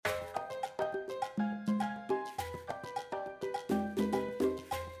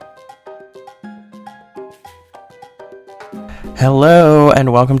Hello,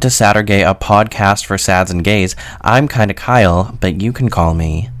 and welcome to Saturday, a podcast for sads and gays. I'm kinda Kyle, but you can call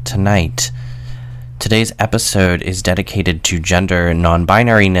me Tonight. Today's episode is dedicated to gender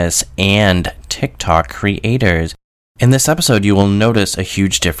non-binariness and TikTok creators. In this episode, you will notice a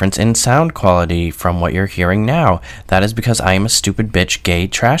huge difference in sound quality from what you're hearing now. That is because I am a stupid bitch gay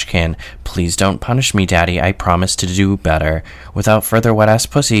trash can. Please don't punish me, daddy. I promise to do better. Without further wet-ass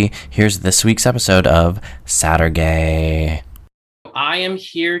pussy, here's this week's episode of Saturday. I am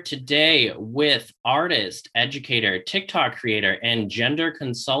here today with artist, educator, TikTok creator, and gender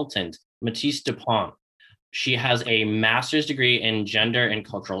consultant, Matisse Dupont. She has a master's degree in gender and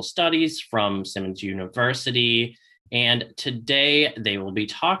cultural studies from Simmons University. And today they will be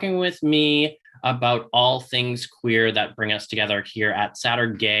talking with me about all things queer that bring us together here at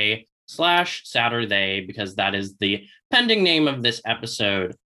Saturday/Saturday, because that is the pending name of this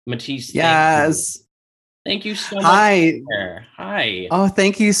episode. Matisse, yes. Thank you so much. Hi. Hi. Oh,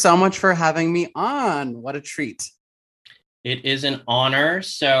 thank you so much for having me on. What a treat. It is an honor.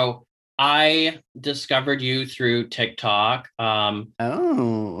 So I discovered you through TikTok.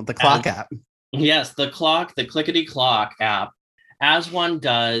 The clock app. Yes, the clickety clock app. As one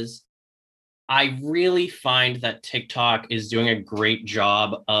does, I really find that TikTok is doing a great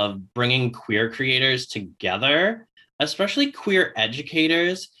job of bringing queer creators together, especially queer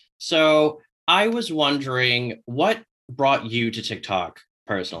educators. So I was wondering, what brought you to TikTok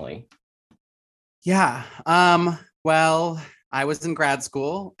personally? Yeah. Well, I was in grad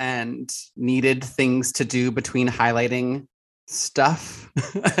school and needed things to do between highlighting stuff.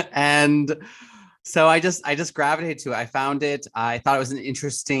 And so I just gravitated to it. I found it. I thought it was an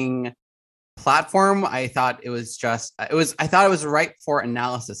interesting platform. I thought it was ripe for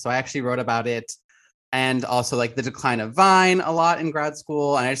analysis. So I actually wrote about it, and also like the decline of Vine a lot in grad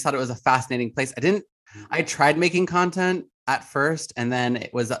school. And I just thought it was a fascinating place. I tried making content at first, and then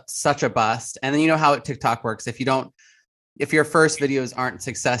it was such a bust. And then you know how TikTok works. If your first videos aren't a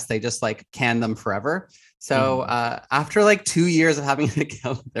success, they just like can them forever. So after like 2 years of having an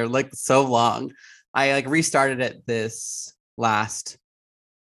account, they're like so long, I like restarted it this last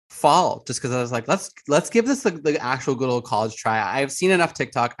fall just because I was like, let's give this the actual good old college try. I've seen enough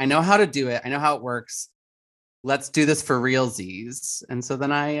TikTok. I know how to do it. I know how it works. Let's do this for realsies. And so then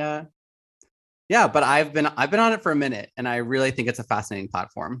but I've been on it for a minute, and I really think it's a fascinating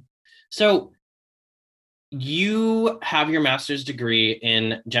platform. So you have your master's degree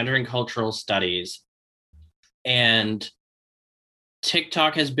in gender and cultural studies, and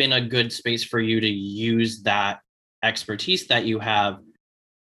TikTok has been a good space for you to use that expertise that you have.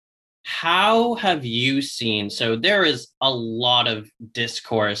 How have you seen? So there is a lot of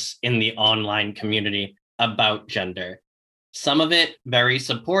discourse in the online community about gender. Some of it very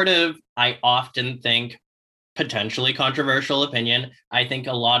supportive. I often think potentially controversial opinion. I think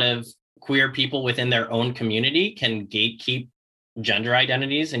a lot of queer people within their own community can gatekeep gender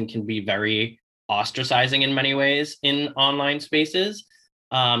identities and can be very ostracizing in many ways in online spaces.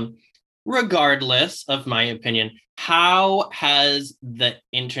 Regardless of my opinion, how has the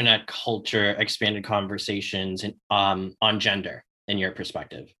internet culture expanded conversations on gender in your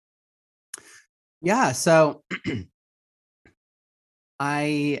perspective? Yeah, so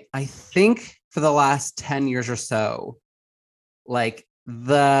I think for the last 10 years or so, like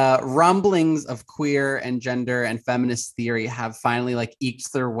the rumblings of queer and gender and feminist theory have finally like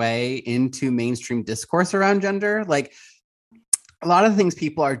eked their way into mainstream discourse around gender. Like a lot of things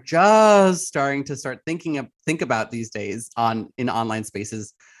people are just starting to think about these days in online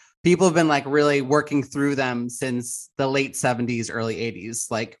spaces. People have been like really working through them since the late 70s, early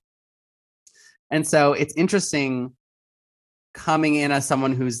 80s. And so it's interesting coming in as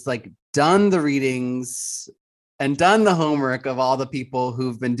someone who's like done the readings and done the homework of all the people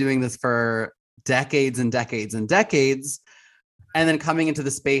who've been doing this for decades and decades and decades, and then coming into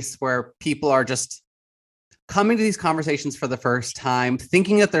the space where people are just coming to these conversations for the first time,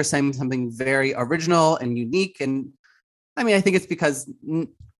 thinking that they're saying something very original and unique. And I mean, I think it's because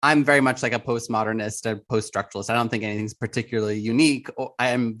I'm very much like a postmodernist, a post-structuralist. I don't think anything's particularly unique. I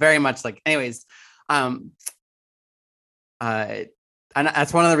am very much like, anyways, and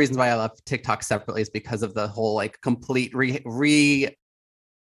that's one of the reasons why I love TikTok separately, is because of the whole like complete remixing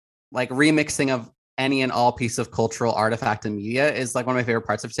of any and all piece of cultural artifact and media is like one of my favorite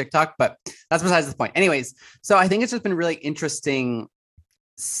parts of TikTok, but that's besides the point. Anyways, so I think it's just been really interesting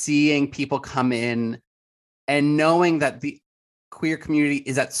seeing people come in and knowing that the queer community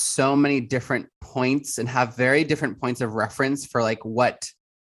is at so many different points and have very different points of reference for like what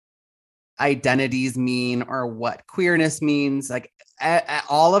identities mean or what queerness means. Like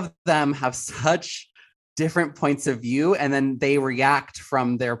all of them have such different points of view, and then they react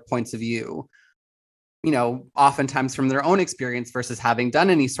from their points of view, oftentimes from their own experience versus having done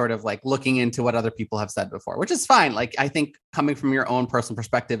any sort of like looking into what other people have said before, which is fine. Like, I think coming from your own personal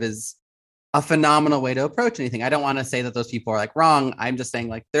perspective is a phenomenal way to approach anything. I don't want to say that those people are like wrong. I'm just saying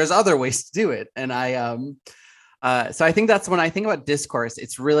like there's other ways to do it. And so I think that's when I think about discourse,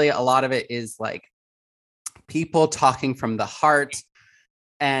 it's really a lot of it is like people talking from the heart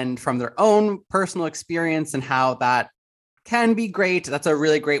and from their own personal experience and how that can be great. That's a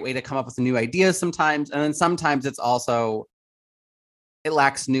really great way to come up with new ideas sometimes. And then sometimes it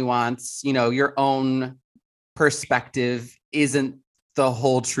lacks nuance. Your own perspective isn't the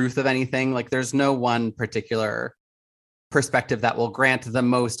whole truth of anything. Like there's no one particular perspective that will grant the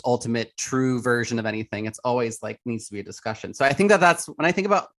most ultimate true version of anything. It's always like needs to be a discussion. So I think that's when I think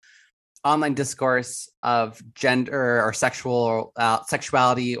about online discourse of gender or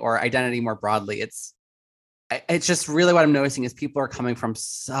sexuality or identity more broadly, it's just really what I'm noticing is people are coming from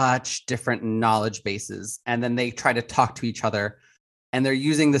such different knowledge bases, and then they try to talk to each other and they're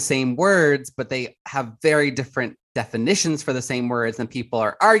using the same words, but they have very different definitions for the same words, and people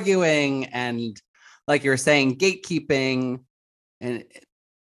are arguing and, like you're saying, gatekeeping. And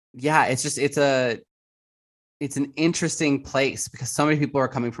yeah, it's an interesting place because so many people are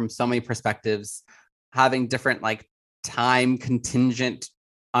coming from so many perspectives, having different like time contingent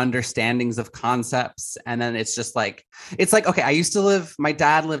understandings of concepts. And then it's like, okay, my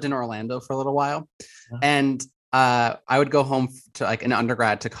dad lived in Orlando for a little while, and I would go home to like an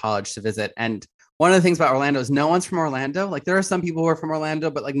undergrad to college to visit. And one of the things about Orlando is no one's from Orlando. Like there are some people who are from Orlando,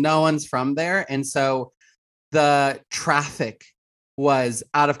 but like no one's from there. And so the traffic was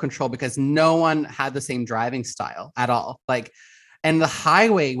out of control because no one had the same driving style at all. Like, and the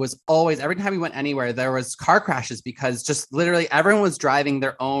highway was always, every time we went anywhere, there was car crashes because just literally everyone was driving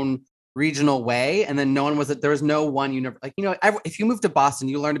their own regional way. And then there was no one, if you move to Boston,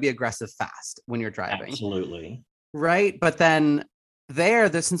 you learn to be aggressive fast when you're driving. Absolutely. Right. But then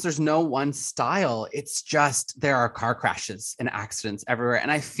since there's no one style, it's just, there are car crashes and accidents everywhere. And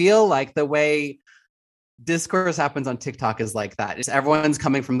I feel like the way discourse happens on TikTok is like that. It's everyone's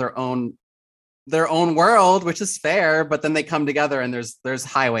coming from their own world, which is fair, but then they come together and there's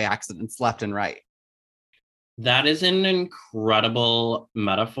highway accidents left and right. That is an incredible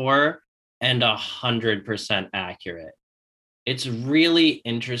metaphor and 100% accurate. It's really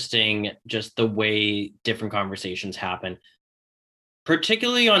interesting just the way different conversations happen,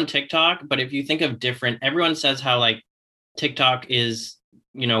 particularly on TikTok. But if you think of everyone says how like TikTok is,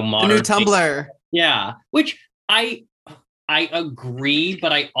 modern. The new Tumblr. Yeah, which I agree,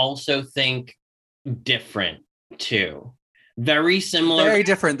 but I also think different too. Very similar. Very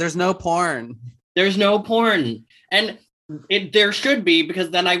different. There's no porn. And there should be,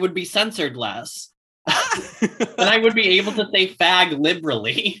 because then I would be censored less. Then I would be able to say fag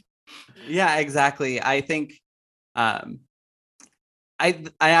liberally. Yeah, exactly. I think I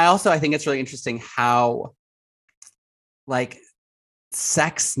also think it's really interesting how like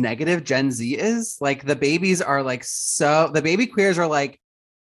sex negative Gen Z is. Like the babies are the baby queers are like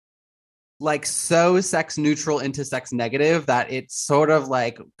so sex neutral into sex negative that it's sort of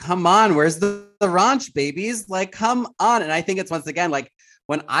like, come on, where's the raunch, babies? Like, come on. And I think it's once again, like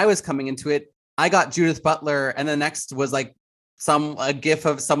when I was coming into it, I got Judith Butler, and the next was like a gif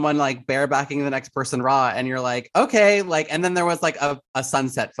of someone like barebacking the next person raw, and you're like, okay, like, and then there was like a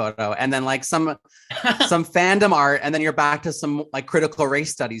sunset photo, and then like some fandom art, and then you're back to some like critical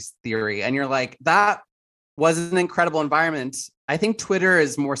race studies theory, and you're like, that was an incredible environment. I think Twitter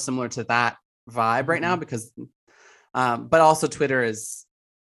is more similar to that vibe right now because but also Twitter is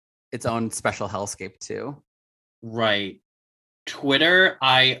its own special hellscape too. Right. Twitter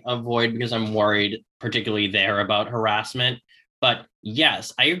I avoid because I'm worried, particularly there, about harassment. But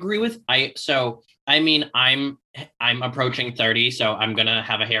yes, I agree with I'm approaching 30, so I'm gonna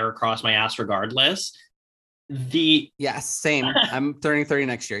have a hair across my ass regardless. Yes, same. I'm turning 30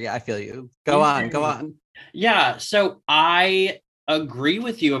 next year. Yeah, I feel you. Go on. Yeah, so I agree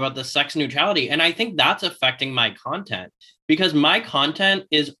with you about the sex neutrality, and I think that's affecting my content because my content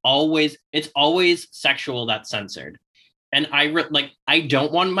is always sexual that's censored. And I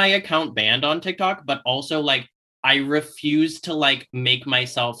don't want my account banned on TikTok, but also like I refuse to like make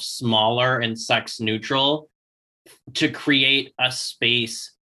myself smaller and sex neutral to create a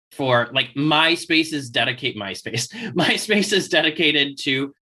space for like MySpace is dedicated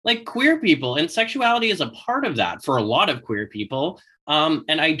to like queer people, and sexuality is a part of that for a lot of queer people.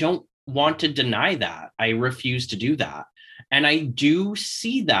 And I don't want to deny that. I refuse to do that. And I do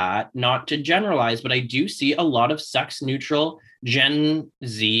see that, not to generalize, but I do see a lot of sex neutral Gen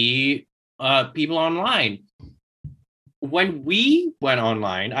Z people online. When we went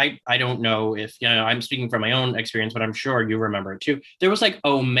online, I don't know if, I'm speaking from my own experience, but I'm sure you remember it too. There was like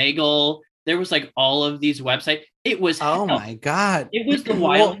Omegle, there was like all of these websites. It was Oh hell. my God. It was the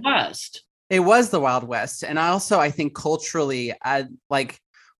Wild West. It was the Wild West. And I think culturally, like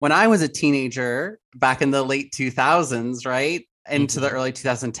when I was a teenager back in the late 2000s, right? Into the early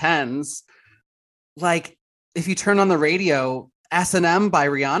 2010s, like if you turn on the radio, S&M by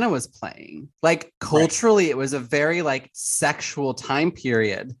Rihanna was playing. Like culturally, It was a very like sexual time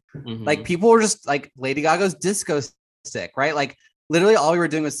period. Like people were just like Lady Gaga's Disco Stick, right? Like literally all we were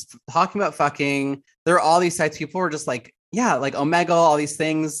doing was talking about fucking. There are all these sites. People were just like, yeah, like Omegle, all these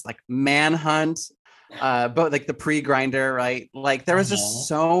things, like Manhunt, but like the pre-grinder, right? Like there was just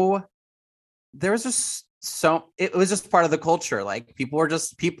so it was just part of the culture. Like people were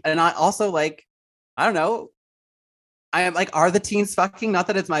just people, and I also like, I don't know. I am like, are the teens fucking? Not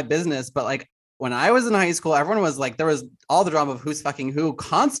that it's my business, but like when I was in high school, everyone was like, there was all the drama of who's fucking who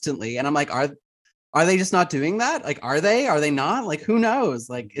constantly. And I'm like, are they just not doing that? Like, are they not? Like, who knows?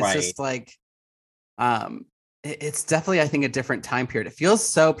 Like, it's just like, it's definitely, I think, a different time period. It feels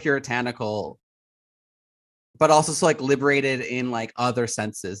so puritanical, but also so like liberated in like other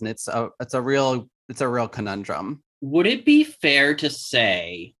senses. And it's a real conundrum. Would it be fair to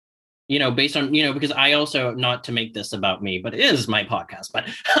say, based on, because I also, not to make this about me, but it is my podcast, but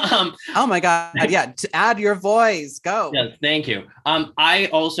oh my God. Yeah. To add your voice, go. Yes, thank you. I'm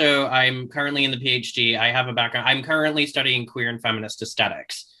currently in the PhD. I have a background. I'm currently studying queer and feminist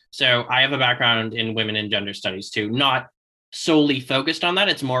aesthetics. So I have a background in women and gender studies too, not solely focused on that.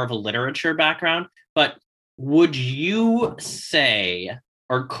 It's more of a literature background. But would you say,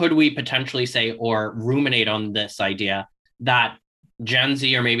 or could we potentially say, or ruminate on this idea that Gen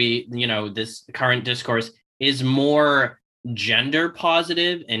Z, or maybe, this current discourse, is more gender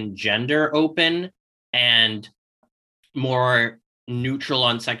positive and gender open and more neutral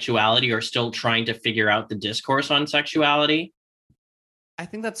on sexuality, or still trying to figure out the discourse on sexuality? I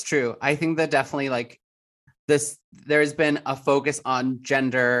think that's true. I think that definitely like there's been a focus on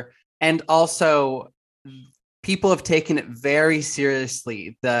gender, and also people have taken it very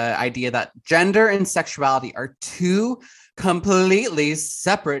seriously. The idea that gender and sexuality are two completely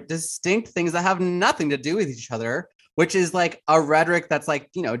separate, distinct things that have nothing to do with each other, which is like a rhetoric that's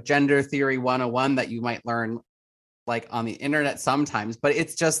like, gender theory 101 that you might learn like on the internet sometimes. But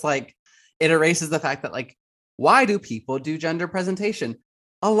it's just like, it erases the fact that like, why do people do gender presentation?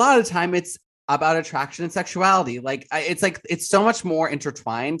 A lot of time it's about attraction and sexuality. Like it's so much more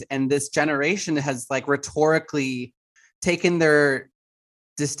intertwined. And this generation has like rhetorically taken their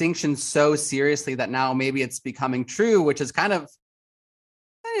distinction so seriously that now maybe it's becoming true, which is kind of,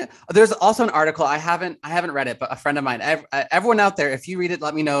 there's also an article, I haven't read it, but a friend of mine, everyone out there, if you read it,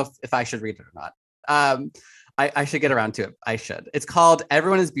 let me know if I should read it or not. I should get around to it. I should. It's called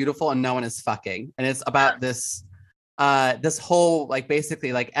Everyone is Beautiful and No One is Fucking. And it's about this whole, like,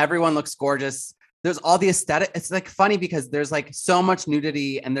 basically like everyone looks gorgeous. There's all the aesthetic. It's like funny because there's like so much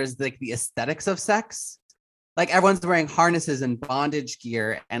nudity and there's like the aesthetics of sex. Like everyone's wearing harnesses and bondage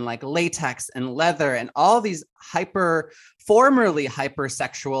gear and like latex and leather and all these formerly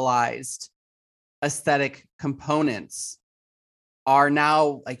hypersexualized aesthetic components are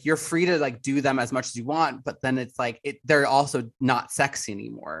now like, you're free to like do them as much as you want, but then it's like they're also not sexy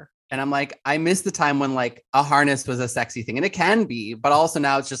anymore. And I'm like, I miss the time when like a harness was a sexy thing, and it can be, but also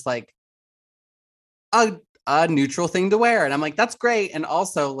now it's just like a neutral thing to wear. And I'm like, that's great. And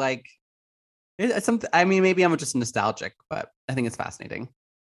also like, it's something, I mean, maybe I'm just nostalgic, but I think it's fascinating.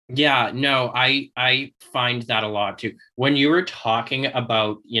 Yeah, no, I find that a lot too. When you were talking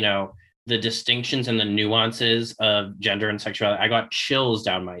about, the distinctions and the nuances of gender and sexuality, I got chills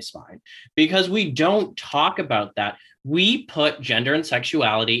down my spine because we don't talk about that. We put gender and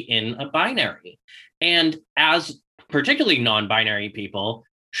sexuality in a binary. And as particularly non-binary people,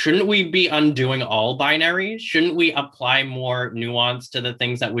 shouldn't we be undoing all binaries? Shouldn't we apply more nuance to the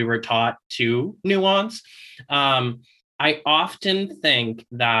things that we were taught to nuance? I often think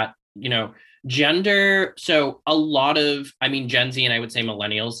that, gender, so a lot of, Gen Z, and I would say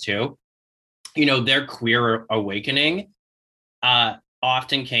millennials too, their queer awakening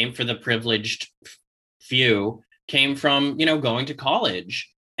often came for the privileged few, came from, going to college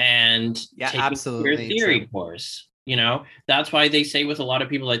and taking absolutely, a queer theory course. That's why they say with a lot of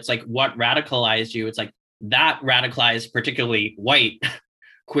people, it's like, what radicalized you? It's like that radicalized particularly white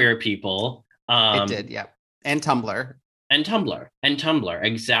queer people. It did, yeah. And Tumblr. And Tumblr,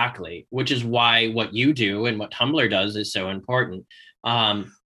 exactly. Which is why what you do and what Tumblr does is so important.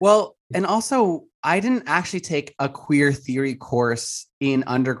 Well, and also, I didn't actually take a queer theory course in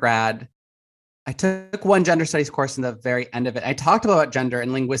undergrad I took one gender studies course in the very end of it. I talked about gender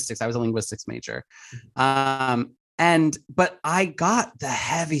and linguistics. I was a linguistics major. But I got the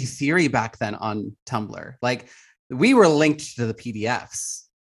heavy theory back then on Tumblr. Like we were linked to the PDFs.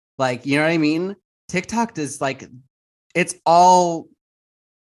 Like, you know what I mean? TikTok is like, it's all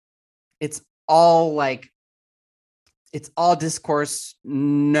like, it's all discourse,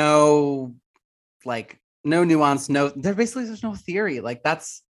 no, like, no nuance, there's no theory. Like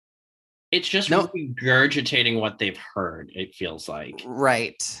it's just regurgitating what they've heard, it feels like.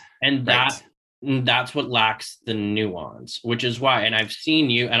 Right. And that's what lacks the nuance, which is why, and I've seen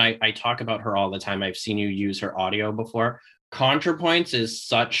you, and I talk about her all the time. I've seen you use her audio before. ContraPoints is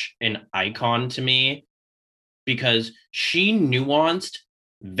such an icon to me because she nuanced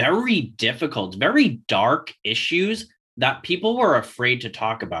very difficult, very dark issues that people were afraid to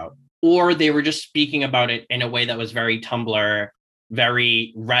talk about, or they were just speaking about it in a way that was very Tumblr,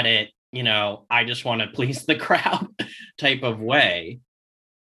 very Reddit, I just want to please the crowd type of way.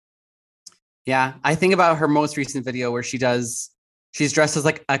 Yeah, I think about her most recent video where she's dressed as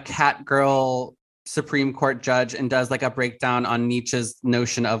like a cat girl Supreme Court judge and does like a breakdown on Nietzsche's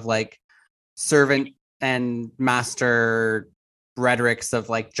notion of like servant and master rhetorics of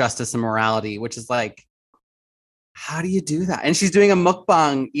like justice and morality, which is like, how do you do that? And she's doing a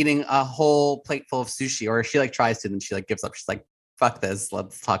mukbang eating a whole plate full of sushi, or she like tries to, and she like gives up. She's like, fuck this,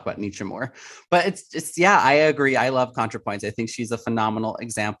 let's talk about Nietzsche more. But it's yeah, I agree. I love ContraPoints. I think she's a phenomenal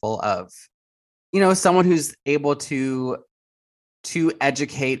example of, someone who's able to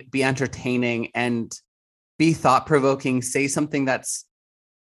educate, be entertaining, and be thought-provoking, say something that's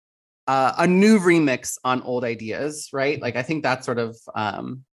a new remix on old ideas, right? Like I think that's sort of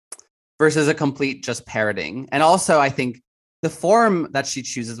versus a complete just parroting. And also I think the form that she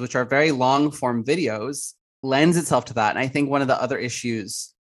chooses, which are very long form videos, lends itself to that. And I think one of the other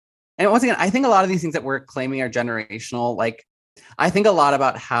issues, and once again, I think a lot of these things that we're claiming are generational, like I think a lot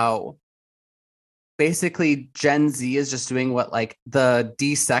about how basically Gen Z is just doing what like the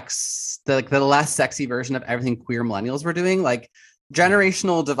the less sexy version of everything queer millennials were doing. Like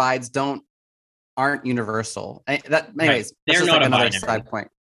generational divides aren't universal. Anyways, right. They're not like another binary. side point.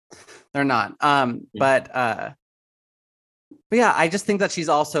 They're not. But yeah, I just think that she's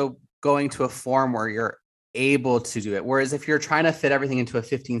also going to a form where you're able to do it. Whereas if you're trying to fit everything into a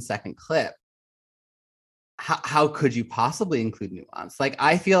 15-second clip, how could you possibly include nuance? Like,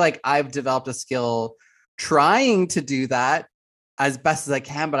 I feel like I've developed a skill trying to do that as best as I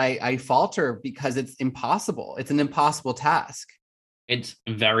can, but I falter because it's impossible. It's an impossible task. It's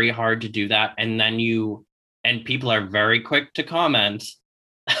very hard to do that. And then people are very quick to comment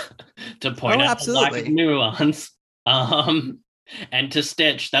to point out the lack of nuance. And to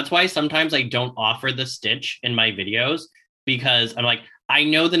stitch. That's why sometimes I don't offer the stitch in my videos, because I'm like, I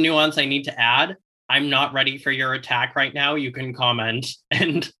know the nuance I need to add. I'm not ready for your attack right now. You can comment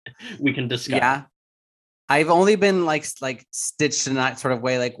and we can discuss. Yeah. I've only been like stitched in that sort of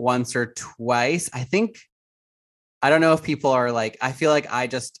way, like once or twice. I don't know if people are like, I feel like I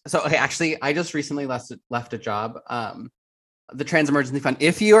just recently left a job. The Trans Emergency Fund.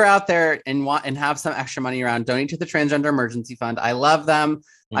 If you are out there and have some extra money around, donate to the Transgender Emergency Fund. I love them.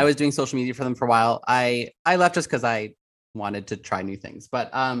 I was doing social media for them for a while. I left just because I wanted to try new things.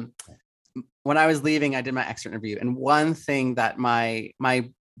 But when I was leaving, I did my exit interview, and one thing that my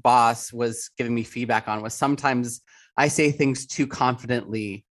boss was giving me feedback on was sometimes I say things too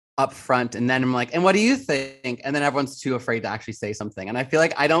confidently up front, and then I'm like, and what do you think? And then everyone's too afraid to actually say something. And I feel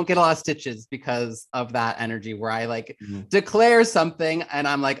like I don't get a lot of stitches because of that energy where I like declare something and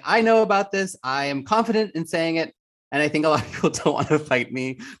I'm like, I know about this. I am confident in saying it. And I think a lot of people don't want to fight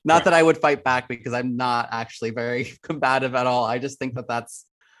me. Not that I would fight back, because I'm not actually very combative at all. I just think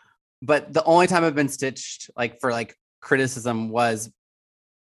but the only time I've been stitched like for like criticism was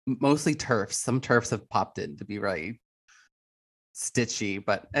mostly TERFs. Some TERFs have popped in to be really stitchy,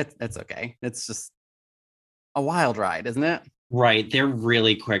 but it's okay. It's just a wild ride, isn't it? Right. They're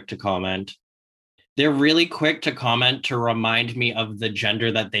really quick to comment. They're really quick to comment to remind me of the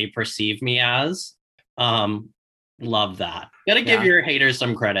gender that they perceive me as. Love that. Gotta give your haters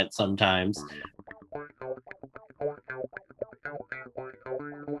some credit sometimes.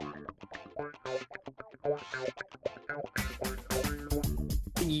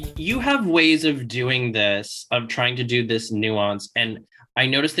 You have ways of doing this, of trying to do this nuance. And I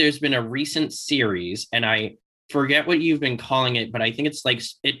noticed there's been a recent series, and I forget what you've been calling it, but I think it's like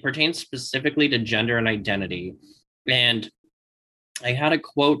it pertains specifically to gender and identity. And I had a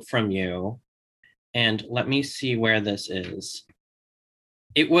quote from you, and let me see where this is.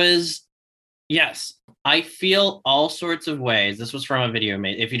 It was, Yes, I feel all sorts of ways. This was from a video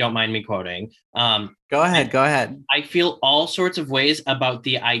made, if you don't mind me quoting. Go ahead. I feel all sorts of ways about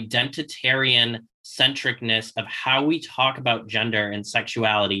the identitarian centricness of how we talk about gender and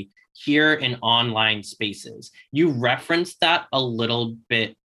sexuality here in online spaces. You referenced that a little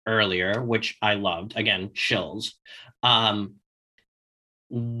bit earlier, which I loved. Again, chills.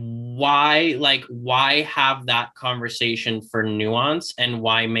 Why have that conversation for nuance, and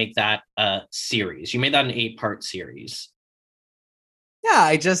why make that a series? You made that an 8-part series.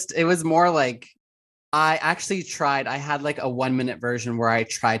 Yeah, it was more like I actually tried. I had like a 1-minute version where I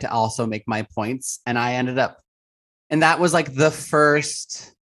tried to also make my points, and I ended up, and that was like the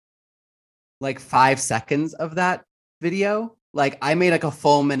first like 5 seconds of that video. Like I made like a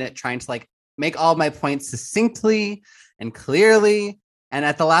full minute trying to like make all my points succinctly and clearly. And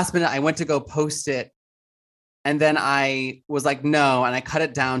at the last minute, I went to go post it. And then I was like, no. And I cut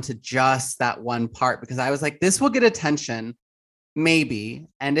it down to just that one part because I was like, this will get attention, maybe.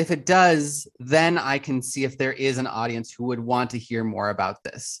 And if it does, then I can see if there is an audience who would want to hear more about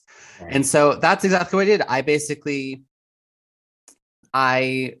this. Right. And so that's exactly what I did.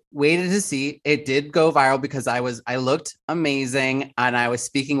 I waited to see. It did go viral because I looked amazing and I was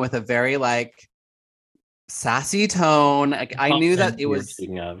speaking with a very like sassy tone. Like I knew that it was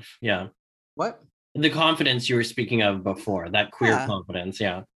speaking of, yeah. What? The confidence you were speaking of before, that queer confidence,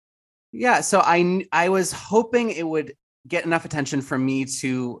 yeah. Yeah, so I was hoping it would get enough attention for me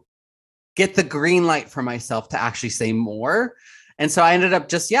to get the green light for myself to actually say more. And so I ended up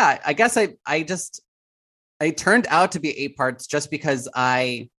I guess I turned out to be 8 parts just because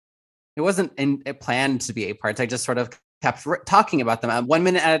it wasn't planned to be 8 parts. I just sort of kept talking about them 1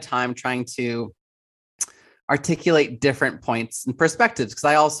 minute at a time, trying to articulate different points and perspectives. Because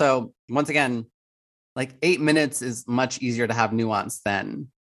I also, once again, like 8 minutes is much easier to have nuance than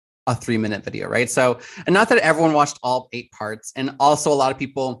a 3-minute video, right? So, and not that everyone watched all 8 parts. And also a lot of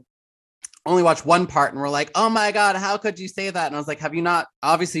people only watched 1 part and were like, oh my God, how could you say that? And I was like, have you not?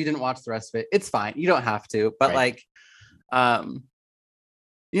 Obviously you didn't watch the rest of it. It's fine. You don't have to, but right.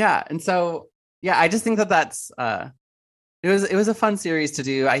 Yeah. And so, yeah, I just think that's, it was a fun series to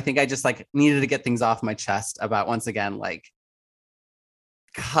do. I think I just like needed to get things off my chest about, once again, like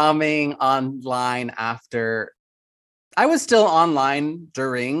coming online after I was still online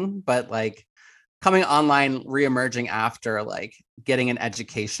during, but like coming online, reemerging after like getting an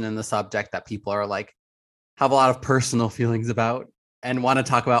education in the subject that people are like, have a lot of personal feelings about and want to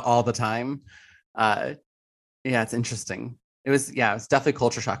talk about all the time. Yeah, it's interesting. It was definitely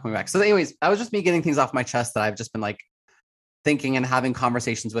culture shock coming back. So anyways, that was just me getting things off my chest that I've just been like thinking and having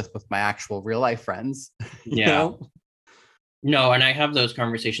conversations with my actual real life friends. Yeah. Know? No, and I have those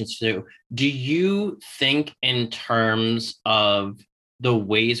conversations too. Do you think in terms of the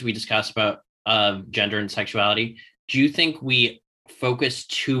ways we discuss about gender and sexuality, do you think we focus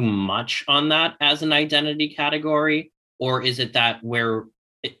too much on that as an identity category? Or is it that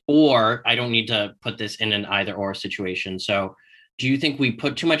or I don't need to put this in an either or situation. So do you think we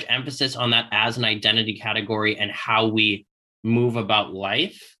put too much emphasis on that as an identity category and how we move about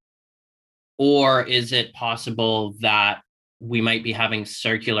life? Or is it possible that we might be having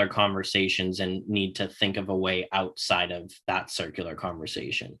circular conversations and need to think of a way outside of that circular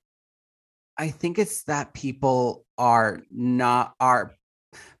conversation? I think it's that people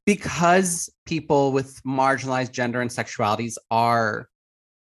because people with marginalized gender and sexualities are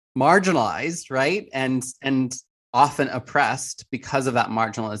marginalized, right? And often oppressed because of that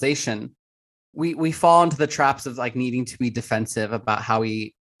marginalization. We fall into the traps of like needing to be defensive about how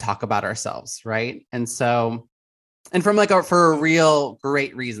we talk about ourselves, right? And so, and from like for real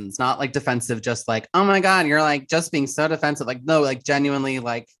great reasons, not like defensive, just like, oh my God, you're like just being so defensive. Like, no, like genuinely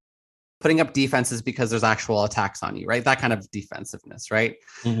like putting up defenses because there's actual attacks on you, right? That kind of defensiveness, right?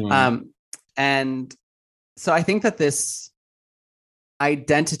 Mm-hmm. And so I think that this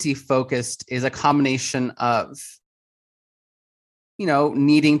identity focused is a combination of,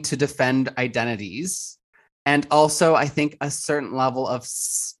 needing to defend identities. And also I think a certain level of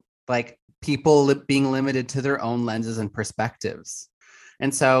like people being limited to their own lenses and perspectives.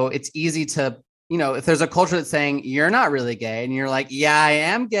 And so it's easy to, if there's a culture that's saying you're not really gay and you're like, yeah, I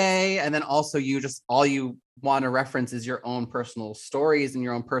am gay. And then also all you want to reference is your own personal stories and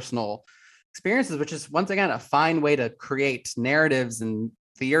your own personal experiences, which is once again, a fine way to create narratives and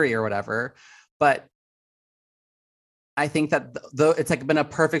theory or whatever. But I think that it's like been a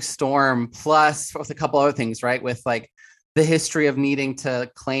perfect storm, plus with a couple other things, right? With like the history of needing to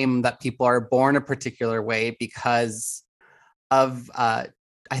claim that people are born a particular way because of,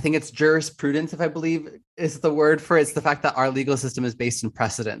 I think it's jurisprudence, if I believe is the word for it. It's the fact that our legal system is based in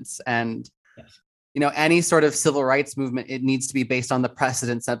precedents. And Any sort of civil rights movement, it needs to be based on the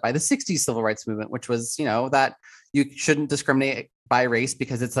precedent set by the 60s civil rights movement, which was, that you shouldn't discriminate by race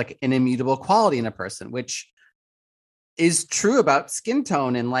because it's like an immutable quality in a person, which is true about skin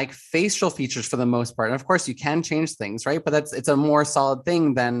tone and like facial features for the most part. And of course you can change things, right? But it's a more solid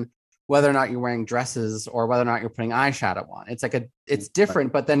thing than whether or not you're wearing dresses or whether or not you're putting eyeshadow on. It's like it's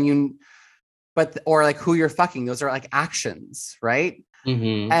different, but then or like who you're fucking, those are like actions, right?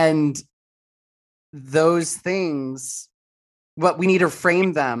 Mm-hmm. And those things, but we need to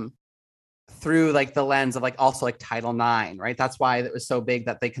frame them through like the lens of like also like Title IX, right? That's why it was so big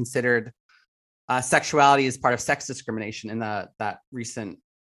that they considered sexuality as part of sex discrimination in that recent,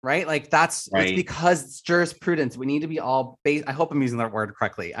 right? Like it's because it's jurisprudence. We need to be all based. I hope I'm using that word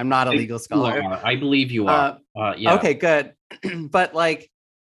correctly. I'm not a legal scholar. I believe you are. Yeah. Okay, good. But like,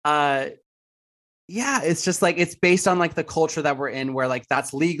 yeah, it's just like it's based on like the culture that we're in, where like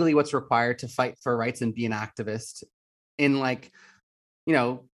that's legally what's required to fight for rights and be an activist in like,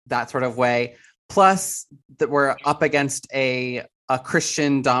 that sort of way. Plus that we're up against a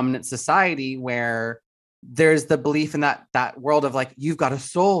Christian dominant society where there's the belief in that world of like, you've got a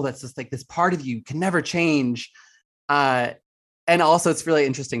soul that's just like this part of you can never change. And also it's really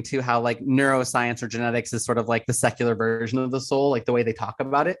interesting too, how like neuroscience or genetics is sort of like the secular version of the soul, like the way they talk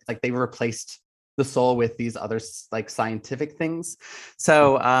about it. Like they replaced the soul with these other like scientific things.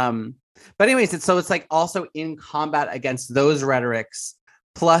 So, but anyways, it's like also in combat against those rhetorics,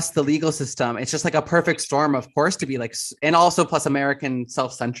 plus the legal system. It's just like a perfect storm, of course, to be like, and also plus American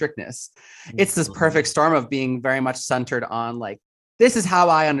self-centeredness. It's this perfect storm of being very much centered on like, this is how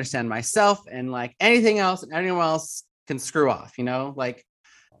I understand myself, and like anything else and anyone else can screw off, like,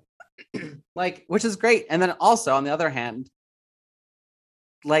 like, which is great. And then also on the other hand,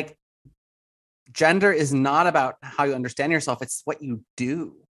 like, gender is not about how you understand yourself. It's what you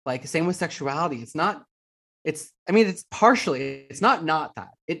do. Like same with sexuality. It's partially, it's not that.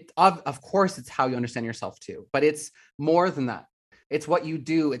 It of course it's how you understand yourself too, but it's more than that. It's what you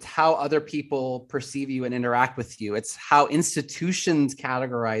do. It's how other people perceive you and interact with you. It's how institutions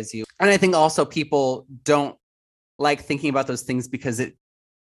categorize you. And I think also people don't like thinking about those things because it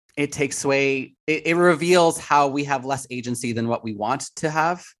takes away, it reveals how we have less agency than what we want to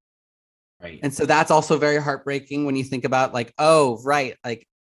have. Right. And so that's also very heartbreaking when you think about like, oh, right, like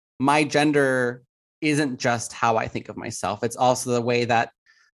my gender isn't just how I think of myself. It's also the way that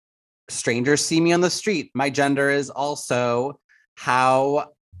strangers see me on the street. My gender is also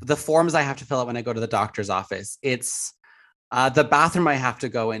how the forms I have to fill out when I go to the doctor's office. It's the bathroom I have to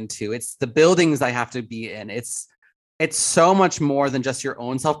go into. It's the buildings I have to be in. It's so much more than just your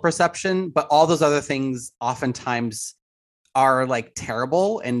own self-perception, but all those other things oftentimes are like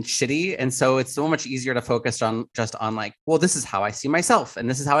terrible and shitty. And so it's so much easier to focus on just on like, well, this is how I see myself and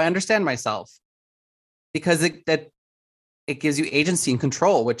this is how I understand myself, because it gives you agency and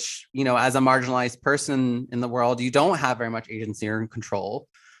control, which, as a marginalized person in the world, you don't have very much agency or control.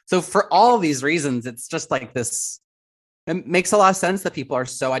 So for all of these reasons, it's just like this, it makes a lot of sense that people are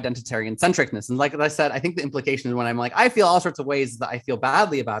so identitarian centricness. And like I said, I think the implication is when I'm like, I feel all sorts of ways that I feel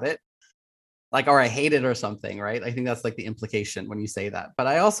badly about it, like, or I hate it or something, right? I think that's like the implication when you say that. But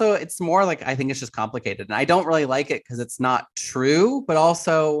it's more like, I think it's just complicated. And I don't really like it because it's not true, but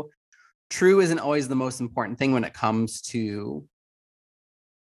also true isn't always the most important thing when it comes to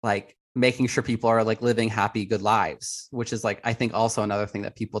like making sure people are like living happy, good lives, which is like, I think also another thing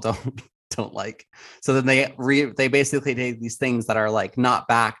that people don't like. So then they basically take these things that are like not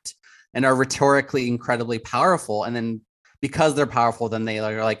backed and are rhetorically incredibly powerful. And then because they're powerful, then they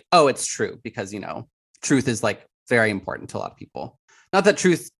are like, oh, it's true, because, truth is like very important to a lot of people. Not that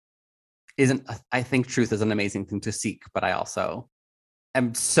truth isn't, I think truth is an amazing thing to seek, but I also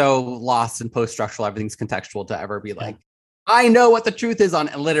am so lost in post-structural, everything's contextual, to ever be like, I know what the truth is on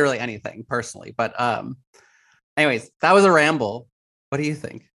literally anything personally. But anyways, that was a ramble. What do you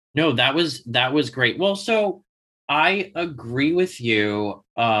think? No, that was great. Well, so I agree with you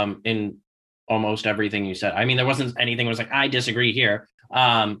in almost everything you said. I mean, there wasn't anything that was like, I disagree here.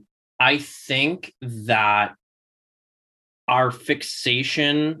 I think that our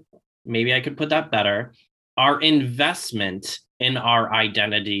fixation, maybe I could put that better, our investment in our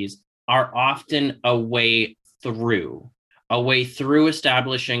identities are often a way through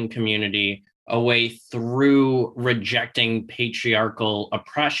establishing community, a way through rejecting patriarchal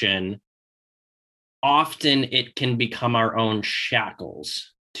oppression. Often it can become our own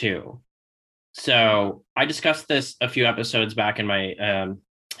shackles too. So I discussed this a few episodes back in my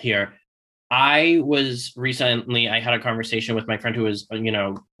here. I had a conversation with my friend who was,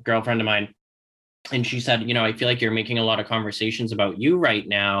 girlfriend of mine. And she said, I feel like you're making a lot of conversations about you right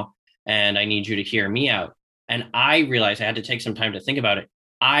now. and I need you to hear me out. And I realized I had to take some time to think about it.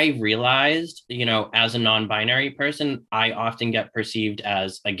 I realized, as a non-binary person, I often get perceived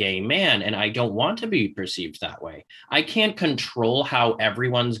as a gay man, and I don't want to be perceived that way. I can't control how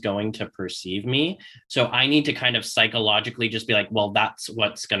everyone's going to perceive me. So I need to kind of psychologically just be like, well, that's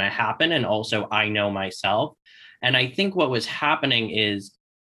what's going to happen. And also, I know myself. And I think what was happening is,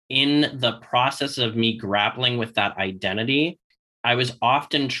 in the process of me grappling with that identity, I was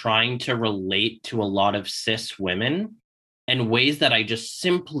often trying to relate to a lot of cis women in ways that I just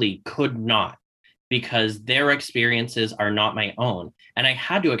simply could not, because their experiences are not my own. And I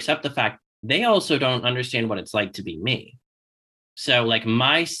had to accept the fact they also don't understand what it's like to be me. So, like,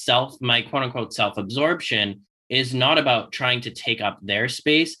 my quote unquote self absorption is not about trying to take up their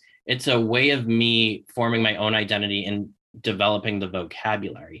space. It's a way of me forming my own identity and developing the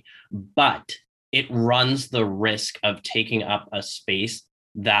vocabulary. But it runs the risk of taking up a space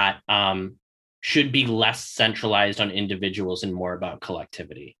that should be less centralized on individuals and more about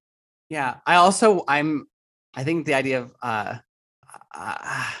collectivity. Yeah. I think the idea of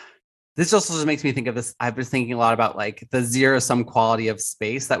this also just makes me think of this. I've been thinking a lot about like the zero sum quality of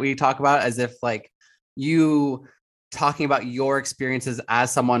space that we talk about, as if like you talking about your experiences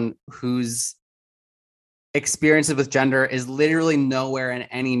as someone whose experiences with gender is literally nowhere in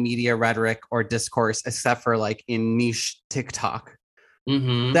any media rhetoric or discourse except for like in niche TikTok.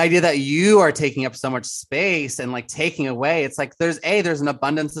 Mm-hmm. The idea that you are taking up so much space and like taking away, it's like there's an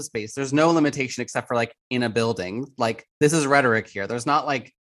abundance of space. There's no limitation except for like in a building. Like, this is rhetoric here. There's not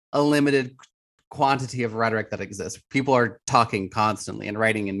like a limited quantity of rhetoric that exists. People are talking constantly and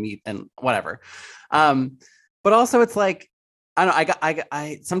writing and meet and whatever. But also it's like, I don't know,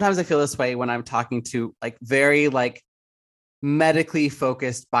 I sometimes I feel this way when I'm talking to like very like medically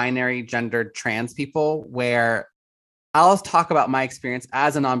focused binary gendered trans people, where I'll talk about my experience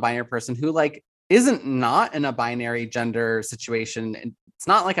as a non-binary person who like isn't not in a binary gender situation. And it's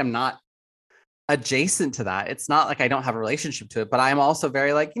not like I'm not adjacent to that. It's not like I don't have a relationship to it, but I'm also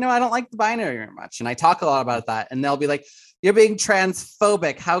very like, I don't like the binary very much. And I talk a lot about that. And they'll be like, you're being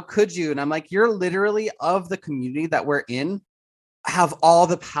transphobic. How could you? And I'm like, you're literally of the community that we're in, have all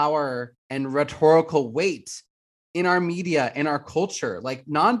the power and rhetorical weight in our media, in our culture. Like,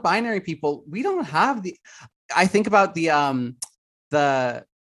 non-binary people, we don't have I think about that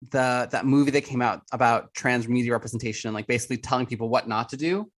movie that came out about trans media representation and like basically telling people what not to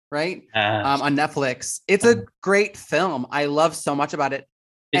do, right? On Netflix. It's a great film. I love so much about it.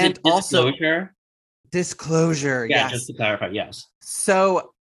 Is and it Disclosure? Disclosure, yeah, yes. Just to clarify, yes.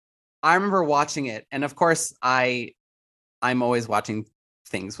 So I remember watching it, and of course I'm always watching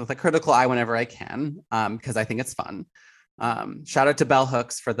things with a critical eye whenever I can, because I think it's fun. Shout out to Bell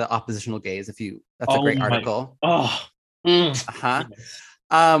Hooks for the oppositional gaze. That's a great article. But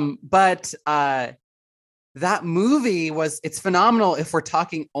that movie it's phenomenal if we're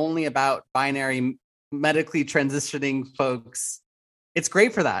talking only about binary medically transitioning folks. It's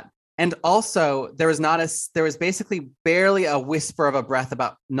great for that. And also there was basically barely a whisper of a breath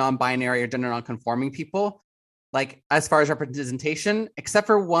about non-binary or gender non-conforming people, like as far as representation, except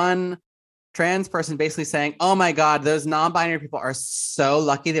for one trans person basically saying, oh my God, those non-binary people are so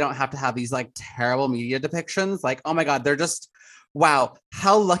lucky they don't have to have these like terrible media depictions. Like, oh my God, they're just, wow,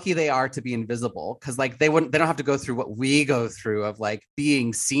 how lucky they are to be invisible. Cause like they don't have to go through what we go through of like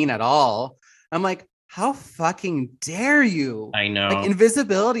being seen at all. I'm like, how fucking dare you? I know. Like,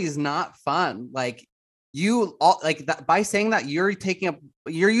 invisibility is not fun. Like, you all like that by saying that you're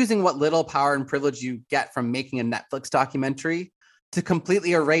using what little power and privilege you get from making a Netflix documentary to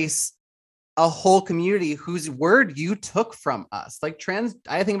completely erase a whole community whose word you took from us. Like,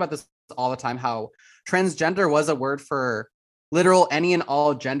 I think about this all the time, how transgender was a word for literal any and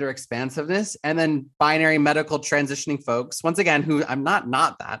all gender expansiveness, and then binary medical transitioning folks, once again, who I'm not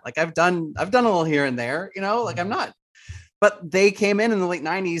that, like I've done a little here and there, like I'm not, but they came in the late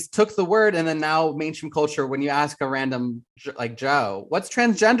 90s, took the word, and then now mainstream culture, when you ask a random like Joe, what's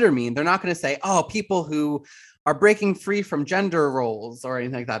transgender mean? They're not going to say, oh, people who are breaking free from gender roles or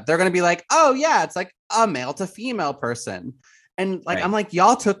anything like that. They're going to be like, oh yeah, it's like a male to female person. And like, right. I'm like,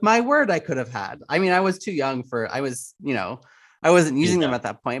 y'all took my word I could have had. I mean, I was too young I wasn't using them at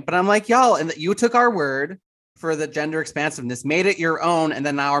that point, but I'm like, y'all, and you took our word for the gender expansiveness, made it your own, and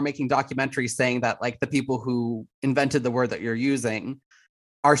then now are making documentaries saying that like the people who invented the word that you're using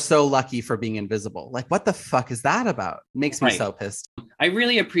are so lucky for being invisible. Like, what the fuck is that about? Makes me so pissed. I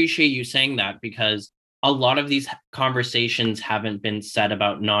really appreciate you saying that, because a lot of these conversations haven't been said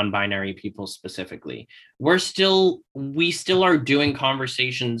about non-binary people specifically. We still are doing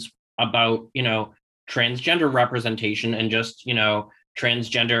conversations about, transgender representation and just,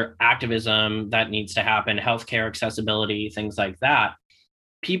 transgender activism that needs to happen, healthcare accessibility, things like that,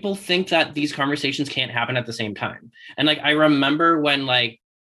 people think that these conversations can't happen at the same time. And like, I remember when like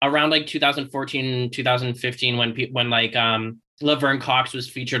around like 2014, 2015, when like Laverne Cox was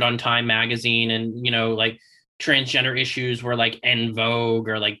featured on Time magazine, and you know, like transgender issues were like en vogue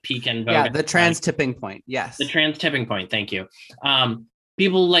or like peak en vogue. Yeah, the trans tipping point. Yes. The trans tipping point. Thank you.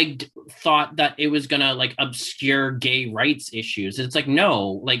 People like thought that it was gonna like obscure gay rights issues. It's like,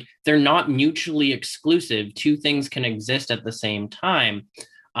 no, like they're not mutually exclusive. Two things can exist at the same time.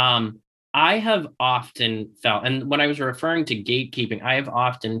 I have often felt, and when I was referring to gatekeeping, I have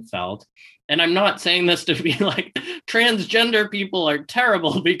often felt, and I'm not saying this to be like transgender people are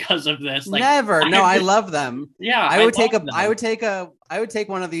terrible because of this. Like, never. No, I love them. Yeah, I would take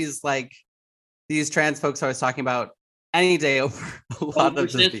one of these like these trans folks I was talking about any day over a lot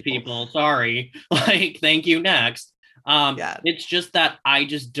of cis people. Sorry. Like, thank you. Next. Yeah. It's just that I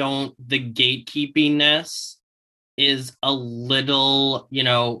just don't, the gatekeepiness is a little, you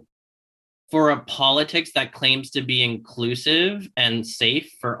know, for a politics that claims to be inclusive and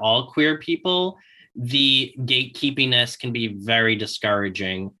safe for all queer people, the gatekeepiness can be very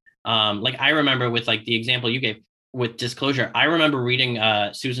discouraging. Like I remember with like the example you gave with Disclosure, I remember reading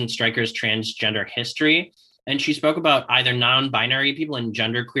Susan Stryker's Transgender History, and she spoke about either non-binary people and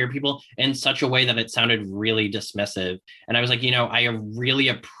genderqueer people in such a way that it sounded really dismissive. And I was like, you know, I really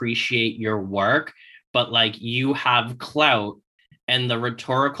appreciate your work, but like you have clout, and the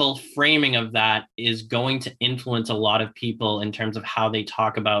rhetorical framing of that is going to influence a lot of people in terms of how they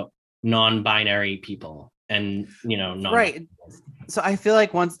talk about non-binary people and, you know, right. So I feel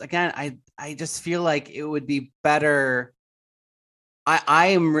like once again, I just feel like it would be better. I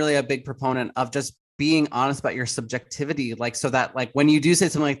am really a big proponent of just being honest about your subjectivity, like so that like when you do say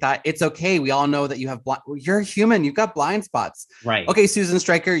something like that, it's okay. We all know that you have you're human, you've got blind spots. Right. Okay, Susan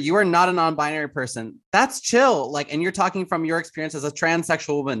Stryker, you are not a non-binary person. That's chill. Like, and you're talking from your experience as a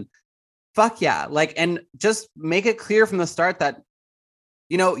transsexual woman. Fuck yeah. Like, and just make it clear from the start that,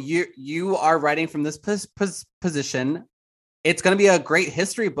 you know, you are writing from this position. It's going to be a great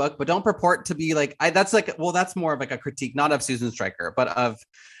history book, but don't purport to be like, that's like, well, that's more of like a critique, not of Susan Stryker, but of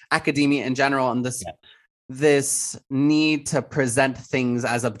academia in general, and this need to present things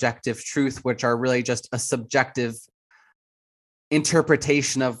as objective truth, which are really just a subjective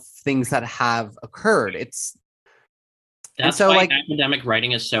interpretation of things that have occurred. That's so why like academic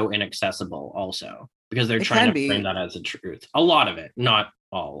writing is so inaccessible also, because they're trying to frame that as a truth. A lot of it, not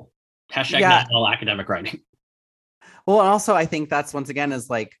all. Hashtag not all academic writing. Well, and also I think that's once again is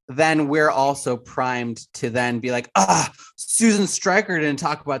like, then we're also primed to then be like, Susan Stryker didn't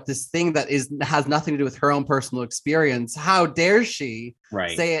talk about this thing that has nothing to do with her own personal experience. How dare she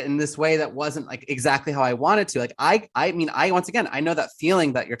say it in this way that wasn't like exactly how I wanted to? Like, I mean, once again, I know that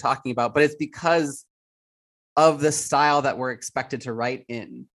feeling that you're talking about, but it's because of the style that we're expected to write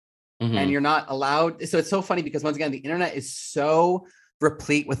in. Mm-hmm. And you're not allowed. So it's so funny because once again, the internet is so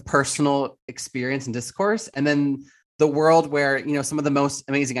replete with personal experience and discourse. And then the world where, you know, some of the most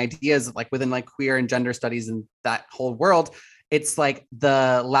amazing ideas like within like queer and gender studies and that whole world, it's like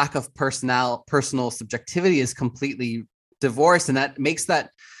the lack of personal subjectivity is completely divorced. And that makes that,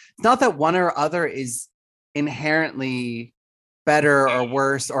 it's not that one or other is inherently better or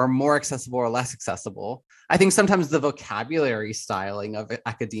worse or more accessible or less accessible. I think sometimes the vocabulary styling of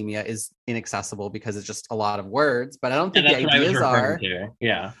academia is inaccessible because it's just a lot of words, but I don't think the ideas are.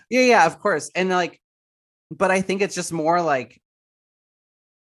 Yeah, of course. And like, but I think it's just more like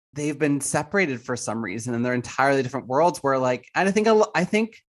they've been separated for some reason and they're entirely different worlds where like, and I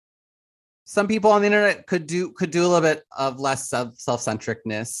think some people on the internet could do a little bit of less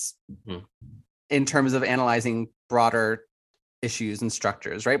self-centricness in terms of analyzing broader issues and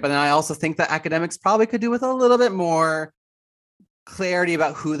structures, right? But then I also think that academics probably could do with a little bit more clarity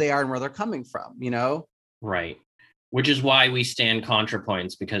about who they are and where they're coming from, you know? Right. Which is why we stand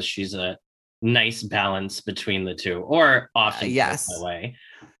ContraPoints, because she's a nice balance between the two, or often yes, that way.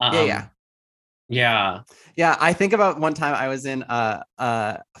 Yeah. I think about one time I was in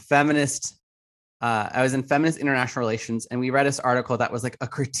feminist international relations, and we read this article that was like a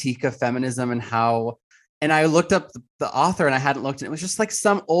critique of feminism and how. And I looked up the author, and I hadn't looked, and it was just like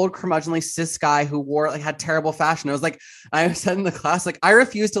some old curmudgeonly cis guy who had terrible fashion. I was like, I said in the class, like, I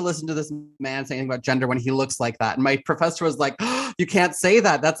refuse to listen to this man say anything about gender when he looks like that. And my professor was like, you can't say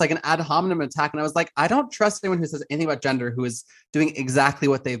that. That's like an ad hominem attack. And I was like, I don't trust anyone who says anything about gender who is doing exactly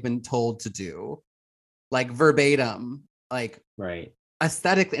what they've been told to do, like verbatim, like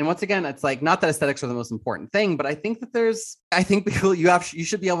aesthetically. And once again, it's like, not that aesthetics are the most important thing, but I think that people, you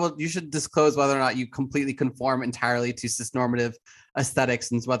should disclose whether or not you completely conform entirely to cis-normative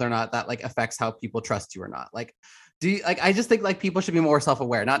aesthetics and whether or not that like affects how people trust you or not. Like, do you like, I just think like people should be more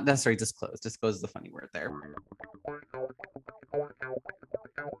self-aware, not necessarily disclose. Disclose is the funny word there.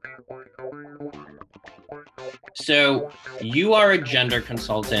 So you are a gender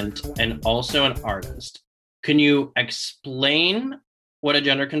consultant and also an artist. Can you explain what a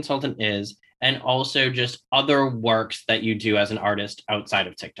gender consultant is and also just other works that you do as an artist outside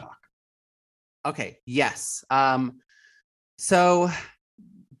of TikTok? Okay, yes. So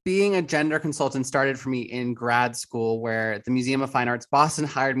being a gender consultant started for me in grad school, where the Museum of Fine Arts Boston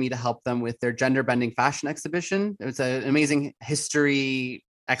hired me to help them with their gender bending fashion exhibition. It was an amazing history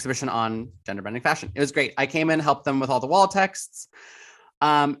exhibition on gender bending fashion. It was great. I came in, helped them with all the wall texts.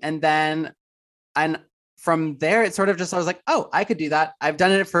 And from there, it sort of just, I was like, oh, I could do that. I've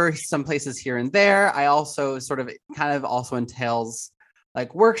done it for some places here and there. I also kind of also entails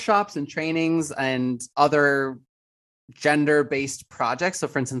like workshops and trainings and other gender-based projects. So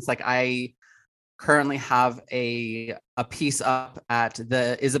for instance, like I currently have a piece up at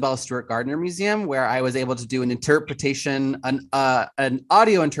the Isabella Stewart Gardner Museum where I was able to do an interpretation, an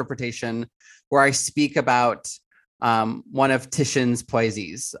audio interpretation where I speak about one of Titian's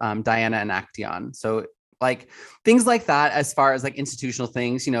poesies, Diana and Actaeon. So like things like that, as far as like institutional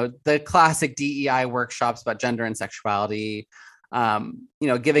things, you know, the classic DEI workshops about gender and sexuality, you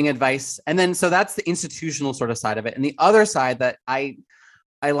know, giving advice. And then, so that's the institutional sort of side of it. And the other side that I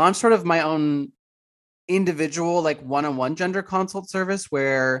launched sort of my own individual, like one-on-one gender consult service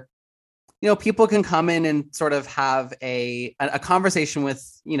where, you know, people can come in and sort of have a conversation with,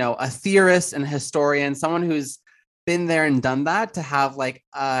 you know, a theorist and a historian, someone who's been there and done that, to have like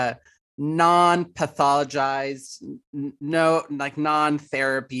a non-pathologized, no, like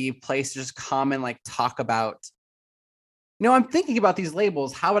non-therapy place to just come and like talk about, you know, I'm thinking about these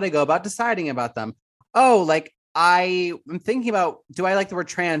labels. How would I go about deciding about them? Oh, like I'm thinking about, do I like the word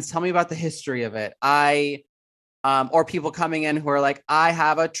trans? Tell me about the history of it. Or people coming in who are like, I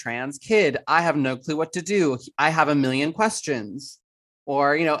have a trans kid. I have no clue what to do. I have a million questions.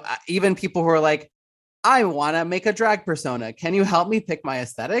 Or, you know, even people who are like, I want to make a drag persona. Can you help me pick my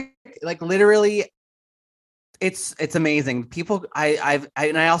aesthetic? Like literally, it's amazing. People, I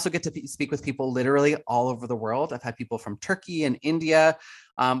also get to speak with people literally all over the world. I've had people from Turkey and India,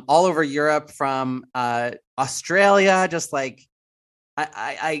 all over Europe, from Australia. Just like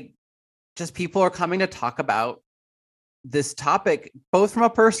I just people are coming to talk about this topic, both from a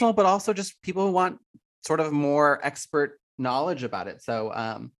personal, but also just people who want sort of more expert knowledge about it.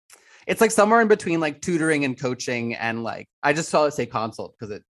 So it's like somewhere in between like tutoring and coaching, and like I just saw it say consult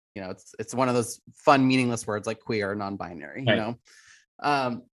because it, you know, it's one of those fun meaningless words like queer or non-binary, right. You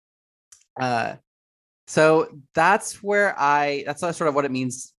know. So that's sort of what it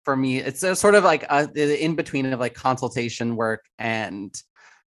means for me. It's a sort of like in between of like consultation work, and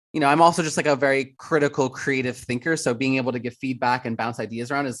you know, I'm also just like a very critical creative thinker, so being able to give feedback and bounce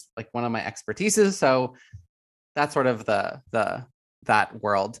ideas around is like one of my expertises. So that's sort of that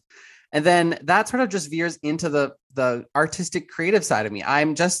world. And then that sort of just veers into the artistic creative side of me.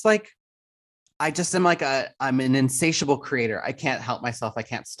 I'm an insatiable creator. I can't help myself. I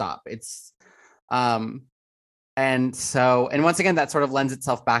can't stop. It's, and once again, that sort of lends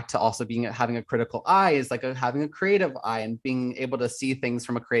itself back to also having a critical eye, is like having a creative eye and being able to see things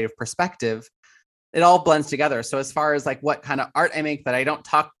from a creative perspective. It all blends together. So as far as like what kind of art I make that I don't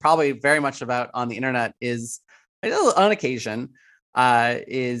talk probably very much about on the internet is, on occasion,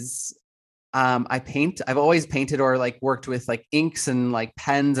 I paint. I've always painted or like worked with like inks and like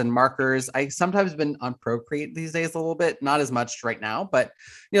pens and markers. I sometimes been on Procreate these days a little bit, not as much right now, but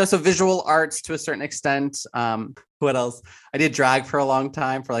you know, so visual arts to a certain extent. What else? I did drag for a long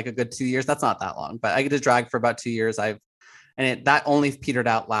time, for like a good 2 years. That's not that long, but I did drag for about 2 years. That only petered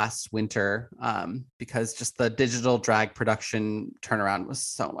out last winter because just the digital drag production turnaround was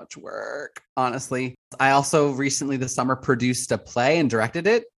so much work, honestly. I also recently this summer produced a play and directed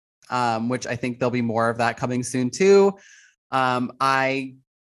it, which I think there'll be more of that coming soon too. I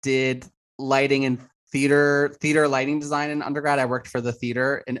did lighting and theater lighting design in undergrad. I worked for the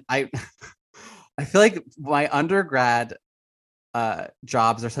theater, and I feel like my undergrad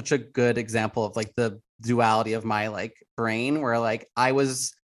jobs are such a good example of like the duality of my like brain, where like I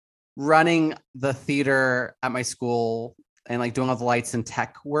was running the theater at my school and like doing all the lights and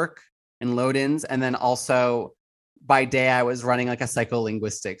tech work and load-ins, and then also by day I was running like a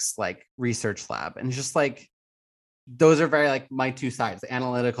psycholinguistics like research lab. And it's just like those are very like my two sides,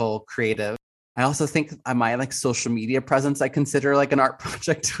 analytical, creative. I also think my like social media presence I consider like an art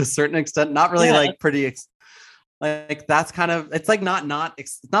project to a certain extent, not really like pretty like that's kind of, it's like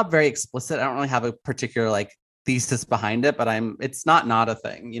it's not very explicit. I don't really have a particular like thesis behind it, but it's not a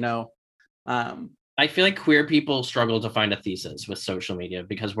thing, I feel like queer people struggle to find a thesis with social media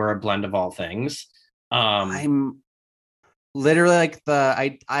because we're a blend of all things. I'm literally like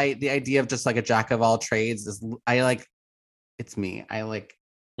the idea of just like a jack of all trades is it's me.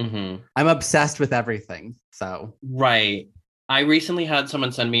 I'm obsessed with everything. So right. I recently had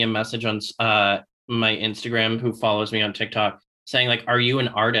someone send me a message on my Instagram who follows me on TikTok saying like, "Are you an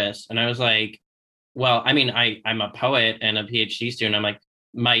artist?" And I was like, "Well, I mean, I'm a poet and a PhD student." I'm like,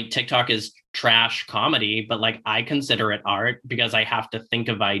 my TikTok is trash comedy, but like I consider it art because I have to think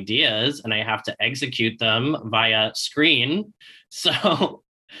of ideas and I have to execute them via screen. So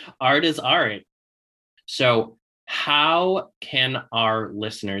art is art. So how can our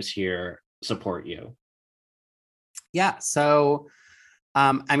listeners here support you? Yeah. So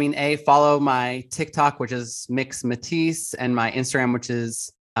follow my TikTok, which is Mix Matisse, and my Instagram, which is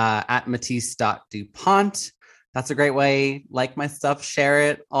at matisse.dupont. That's a great way. Like my stuff, share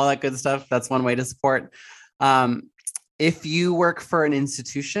it, all that good stuff. That's one way to support. If you work for an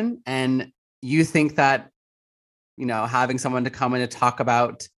institution and you think that, having someone to come in to talk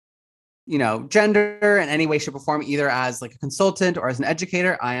about, gender in any way, shape, or form, either as like a consultant or as an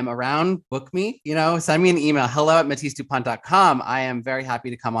educator, I am around. Book me, send me an email, hello@matisse.dupont.com. I am very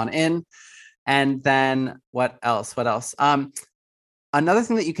happy to come on in. And then what else? Another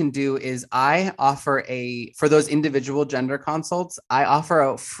thing that you can do is I offer for those individual gender consults, I offer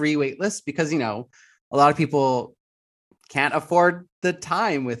a free wait list because, a lot of people can't afford the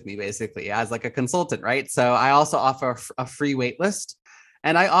time with me basically as like a consultant, right? So I also offer a free wait list.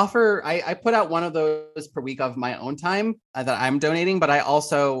 And I put out one of those per week of my own time that I'm donating, but I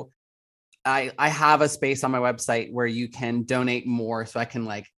also, I have a space on my website where you can donate more. So I can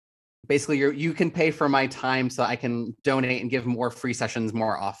basically you can pay for my time so I can donate and give more free sessions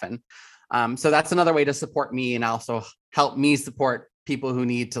more often. So that's another way to support me and also help me support people who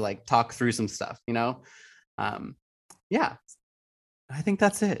need to talk through some stuff, yeah, I think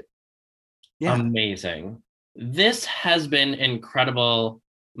that's it. Yeah. Amazing. This has been incredible.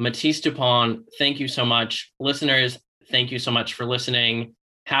 Matisse Dupont, thank you so much. Listeners, thank you so much for listening.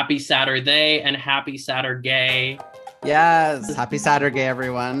 Happy Saturday and happy Saturday. Yes, happy Saturday,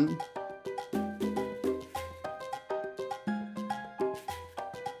 everyone.